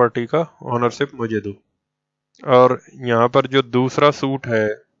प्रॉपर्टी का ऑनरशिप मुझे दो। और यहाँ पर जो दूसरा सूट है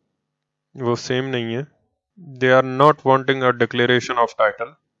वो सेम नहीं है। They are not wanting a declaration of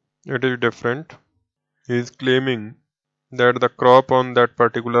title, it is different. He is claiming that the crop on that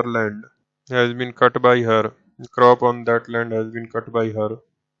particular land has been cut by her, crop on that land has been cut by her,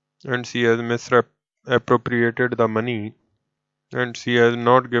 and she has misappropriated the money, and she has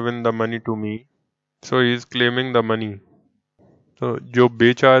not given the money to me, so he is claiming the money. तो जो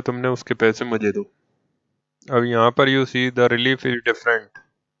बेचा है तुमने उसके पैसे मुझे दो। अब यहाँ पर you see the relief is different,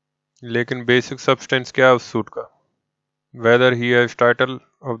 लेकिन बेसिक सब्सटेंस क्या है उस सूट का, whether he has title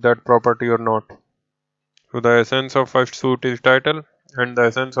of that property or not. So the essence of first suit is title and the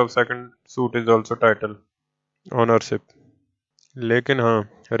essence of second suit is also title, ownership. लेकिन हाँ,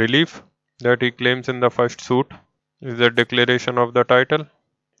 relief that he claims in the first suit is the declaration of the title,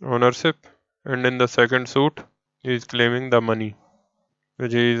 ownership, and in the second suit he is claiming the money,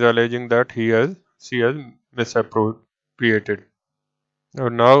 which he is alleging that she has misappropriated.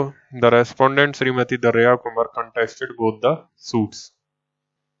 Now the respondent Srimati Darya Kumar contested both the suits.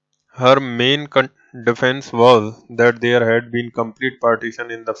 Her main defense was that there had been complete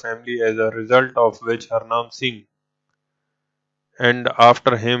partition in the family, as a result of which Harnam Singh and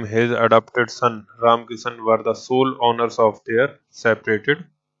after him his adopted son Ram Kishan were the sole owners of their separated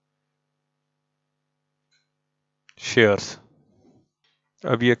shares.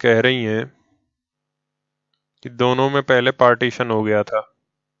 अब ये कह रही हैं कि दोनों में पहले partition हो गया था,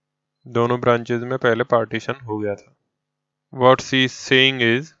 दोनों ब्रांचेज में पहले पार्टीशन हो गया था। What she is saying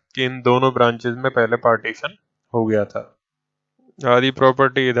is कि इन दोनों ब्रांचेज में पहले पार्टीशन हो गया था, आधी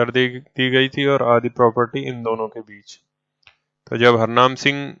प्रॉपर्टी इधर दी गई थी और आधी प्रॉपर्टी इन दोनों के बीच। तो जब हरनाम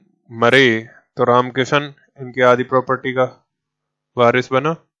सिंह मरे तो रामकिशन इनकी आधी प्रॉपर्टी का वारिस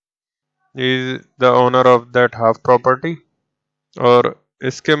बना, is the owner of that half property, और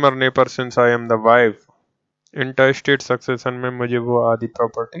इसके मरने पर since I am the wife interstate succession में मुझे वो आधी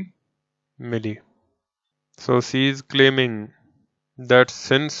property milli. So she is claiming that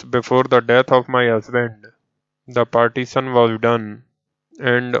since before the death of my husband the partition was done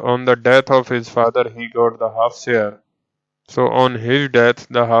and on the death of his father he got the half share, so on his death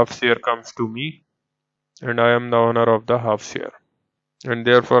the half share comes to me and I am the owner of the half share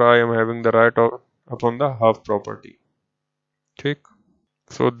and therefore I am having the right upon the half property. ठीक,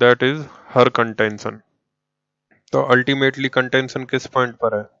 so that is her contention. तो ultimately contention किस point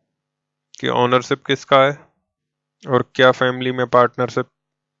पर है कि ownership किसका है और क्या फैमिली में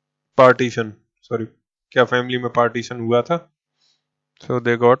पार्टीशन हुआ था। सो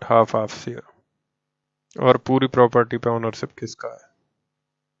दे गॉट हाफ शेयर, और पूरी प्रॉपर्टी पे ऑनरशिप किसका है।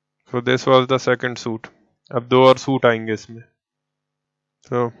 So this was the second suit. अब दो और सूट आएंगे इसमें।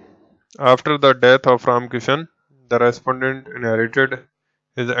 So after the death of Ramkishan the respondent inherited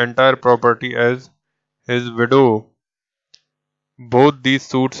his entire property as his window. Both these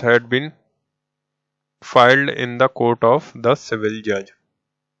suits had been filed in the court of the civil judge.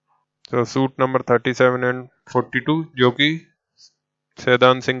 So suit number 37 and 42 जो कि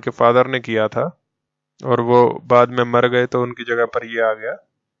शेodan सिंह के father ने किया था और वो बाद में मर गए तो उनकी जगह पर ये आ गया,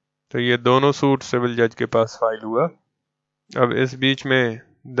 तो ये दोनों सूट सिविल जज के पास फाइल हुआ। अब इस बीच में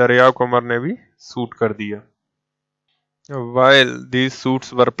दरिया कुमार ने भी सूट कर दिया। While these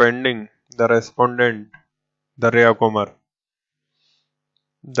suits were pending, the respondent Darya Kumar,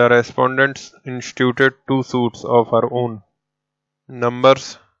 the respondents instituted two suits of her own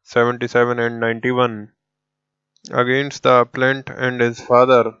numbers 77 and 91 against the appellant and his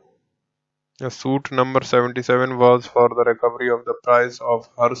father. Suit number 77 was for the recovery of the price of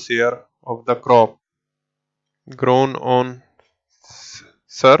her share of the crop grown on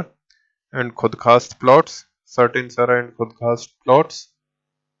Sir and Khudkhast plots, certain Sir and Khudkhast plots.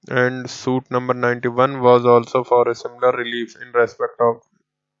 And suit number 91 was also for a similar relief in respect of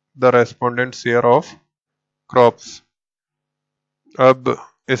the respondent's share of crops. अब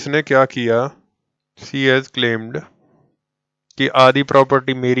इसने क्या किया? She has claimed कि आधी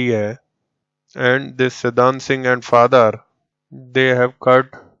property मेरी है and this Siddhan Singh and father they have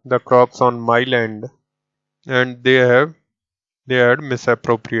cut the crops on my land and they had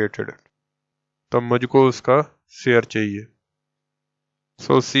misappropriated it. तो मुझको उसका शेयर चाहिए.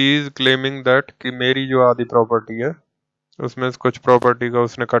 So she is claiming that कि मेरी जो आधी प्रॉपर्टी है उसमें से कुछ प्रॉपर्टी का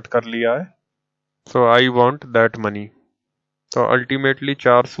उसने कट कर लिया है. So I want that money. तो अल्टीमेटली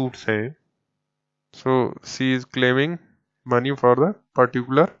 4 सूट्स हैं. So she is claiming money for the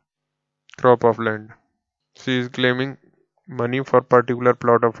particular crop of land. She is claiming money for particular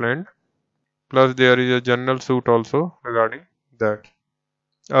plot of land. Plus there is a general suit also regarding that.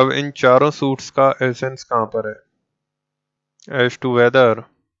 अब इन चारों suits का essence कहाँ पर है? As to whether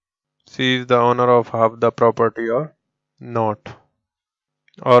she is the owner of half the property or not,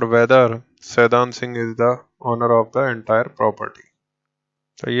 or whether Sedan Singh is the owner of the entire property.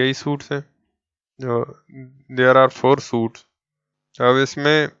 तो यही suits हैं. There are 4 suits. अब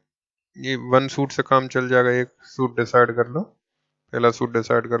इसमें ये 1 सूट से काम चल जाएगा. एक सूट डिसाइड कर लो, पहला सूट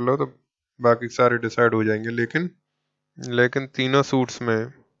डिसाइड कर लो तो बाकी सारे डिसाइड हो जाएंगे. लेकिन तीनों सूट्स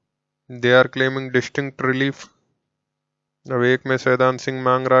में they are claiming distinct relief. अब एक में सैदान सिंह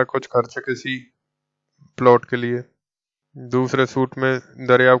मांग रहा है कुछ खर्चे किसी प्लॉट के लिए. दूसरे सूट में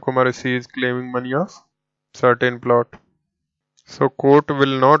दरियाव कुमार सी is claiming money of certain plot. So court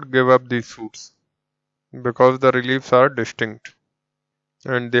will not give up these suits because the reliefs are distinct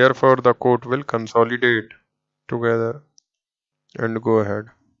and therefore the court will consolidate together and go ahead.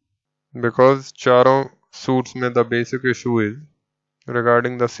 Because चारों suits में the basic issue is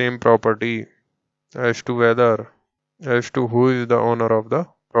regarding the same property as to who is the owner of the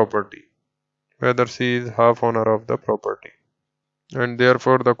property, whether she is half owner of the property, and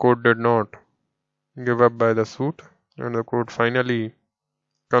therefore the court did not give up by the suit and the court finally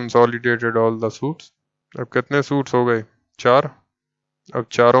consolidated all the suits. अब कितने suits हो गए? 4. अब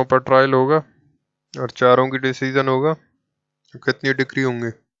चारों पर trial होगा और चारों की डिसीजन होगा. कितनी डिक्री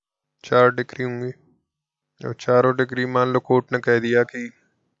होंगे? 4 डिक्री होंगी. और चारों डिक्री मान लो कोर्ट ने कह दिया कि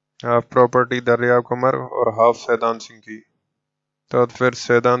हाफ प्रॉपर्टी दरियाव कमर और हाफ सैदान सिंह की. तो फिर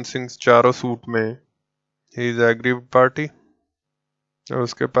सैदान सिंह चारों सूट में ही इज एग्रीव्ड पार्टी और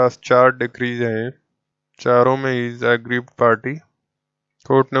उसके पास 4 डिक्रीज हैं. चारों में he is aggrieved party.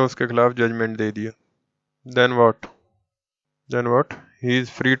 Court ने उसके खिलाफ जजमेंट दे दिया. Then what? He is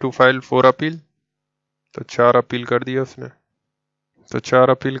free to file 4 appeal. तो 4 अपील कर दिया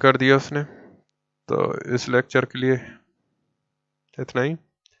उसने. तो इस लेक्चर के लिए इतना ही.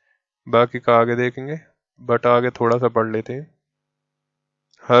 बाकी का आगे देखेंगे, बट आगे थोड़ा सा पढ़ लेते हैं.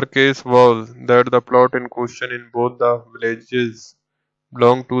 Her case was that the plot in question in both the villages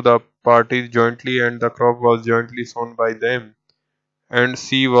belonged to the parties jointly and the crop was jointly sown by them and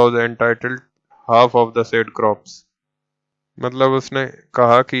she was entitled half of the said crops. मतलब उसने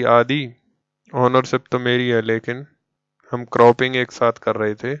कहा कि आधी ownership तो मेरी है लेकिन हम क्रॉपिंग एक साथ कर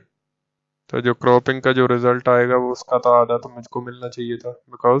रहे थे, तो जो क्रॉपिंग का जो रिजल्ट आएगा वो उसका तो आधा तो मुझको मिलना चाहिए था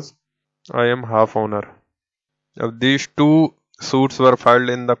because I am half owner. अब these 2 suits were filed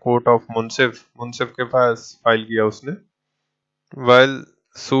in the court of मुंसिफ के पास फाइल किया उसने, while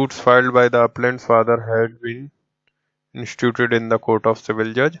suits filed by the appellant's father had been instituted in the court of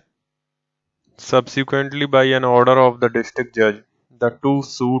civil judge. Subsequently, by an order of the district judge, the 2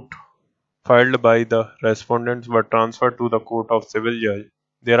 suits filed by the respondents were transferred to the court of civil judge.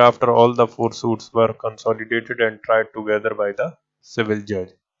 Thereafter, all the 4 suits were consolidated and tried together by the civil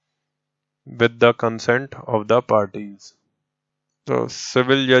judge with the consent of the parties. तो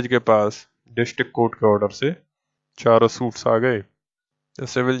civil जज के पास district court के order से चारों suits आ गए. The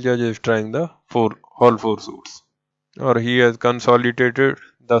civil judge is trying the all 4 suits और he has consolidated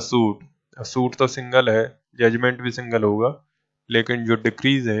the suit. Suit तो single है, जजमेंट भी सिंगल होगा, लेकिन जो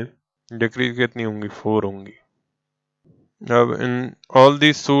डिक्रीज हैं, डिक्रीज कितनी होंगी? 4 होंगी. अब in all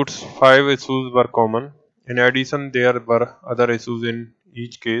these suits 5 issues were common. In addition there were other issues in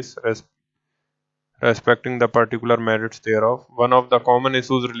each case respecting the particular merits thereof. One of the common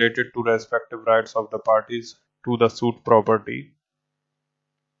issues related to respective rights of the parties to the suit property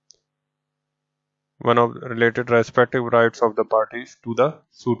one of related respective rights of the parties to the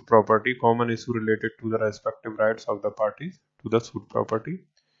suit property, common issue related to the respective rights of the parties to the suit property.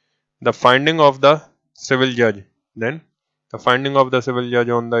 The finding of the civil judge. Then the finding of the civil judge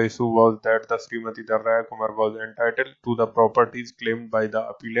on the issue was that the Srimati Darraya Kumar was entitled to the properties claimed by the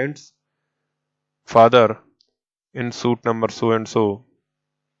appellant's father in suit number so and so.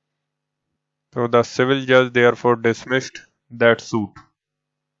 So the civil judge therefore dismissed that suit.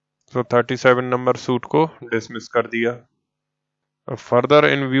 So 37 number suit को dismiss कर दिया. Further,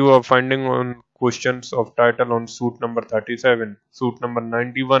 in view of finding on questions of title on suit number 37, suit number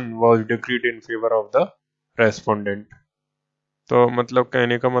 91 was decreed in favor of the respondent. तो मतलब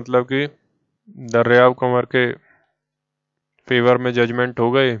कहने का मतलब कि दर्याव कुमार के फेवर में जजमेंट हो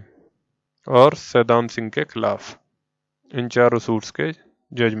गए और सैदान सिंह के खिलाफ इन चारों सूट्स के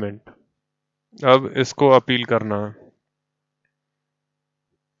जजमेंट. अब इसको अपील करना है.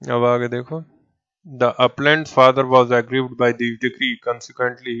 अब आगे देखो. The appellant's father was aggrieved by this decree.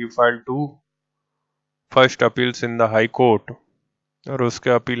 Consequently, he filed two first appeals in the High Court. और उसके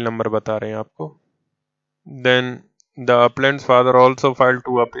अपील नंबर बता रहे हैं आपको. Then the appellant's father also filed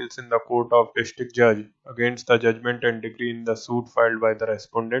two appeals in the Court of District Judge against the judgment and decree in the suit filed by the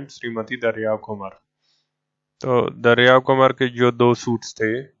respondent Srimati Daryav Kumar. तो दरियाव कुमार के जो दो suits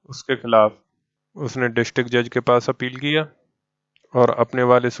थे उसके खिलाफ उसने डिस्ट्रिक्ट जज के पास अपील किया और अपने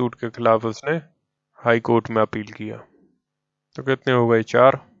वाले सूट के खिलाफ उसने हाई कोर्ट में अपील किया. तो कितने हो गए?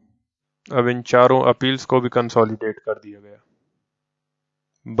 4. अब इन चारों अपील्स को भी कंसोलिडेट कर दिया गया.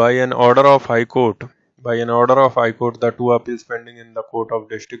 By an order of High Court, the two appeals pending in the Court of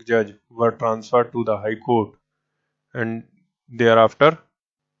District Judge were transferred to the High Court, and thereafter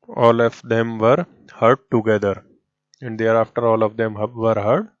all of them were heard together. And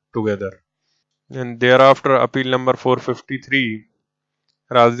thereafter appeal number 453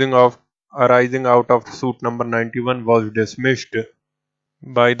 arising out of suit number 91 was dismissed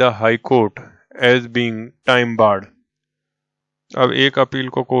by the High Court as being time barred. अब एक appeal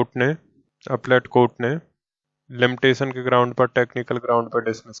को अपलेट court ने limitation के ground पर, technical ground पर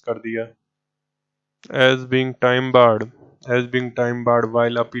dismiss कर दिया. as being time barred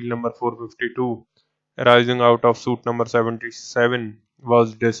while appeal number 452 arising out of suit number 77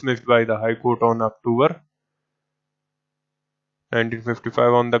 was dismissed by the High Court on October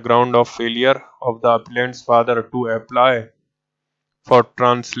 1955 on the ground of failure of the appellant's father to apply for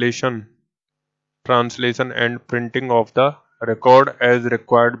translation and printing of the record as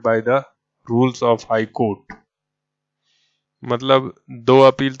required by the rules of High Court. मतलब दो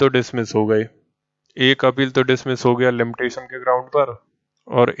appeal तो dismiss हो गए. एक appeal तो dismiss हो गया limitation के ग्राउंड पर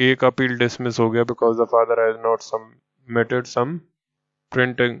और एक अपील डिसमिस हो गया because the father has not submitted some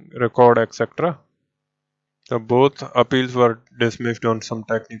printing record etcetera. So both appeals were dismissed on some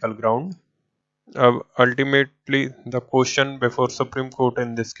technical ground. Ultimately, the question before Supreme Court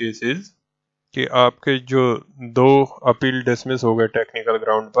in this case is कि आपके जो दो appeal dismiss हो गए technical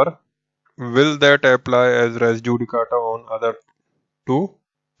ground पर, will that apply as res judicata on other two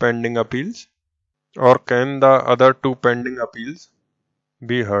pending appeals, or can the other two pending appeals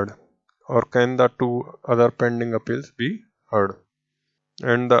be heard,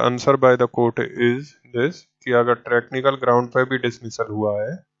 and the answer by the court is this कि अगर technical ground पर भी dismissal हुआ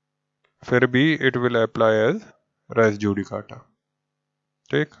है फिर भी it will apply as race judicata.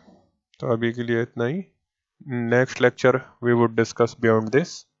 ठीक, तो अभी के लिए इतना ही. Next lecture we would discuss beyond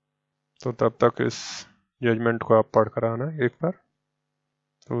this. तो तब तक इस जजमेंट को आप पढ़ कर आना एक बार.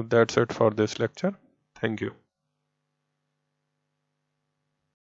 So that's it for this lecture. Thank you.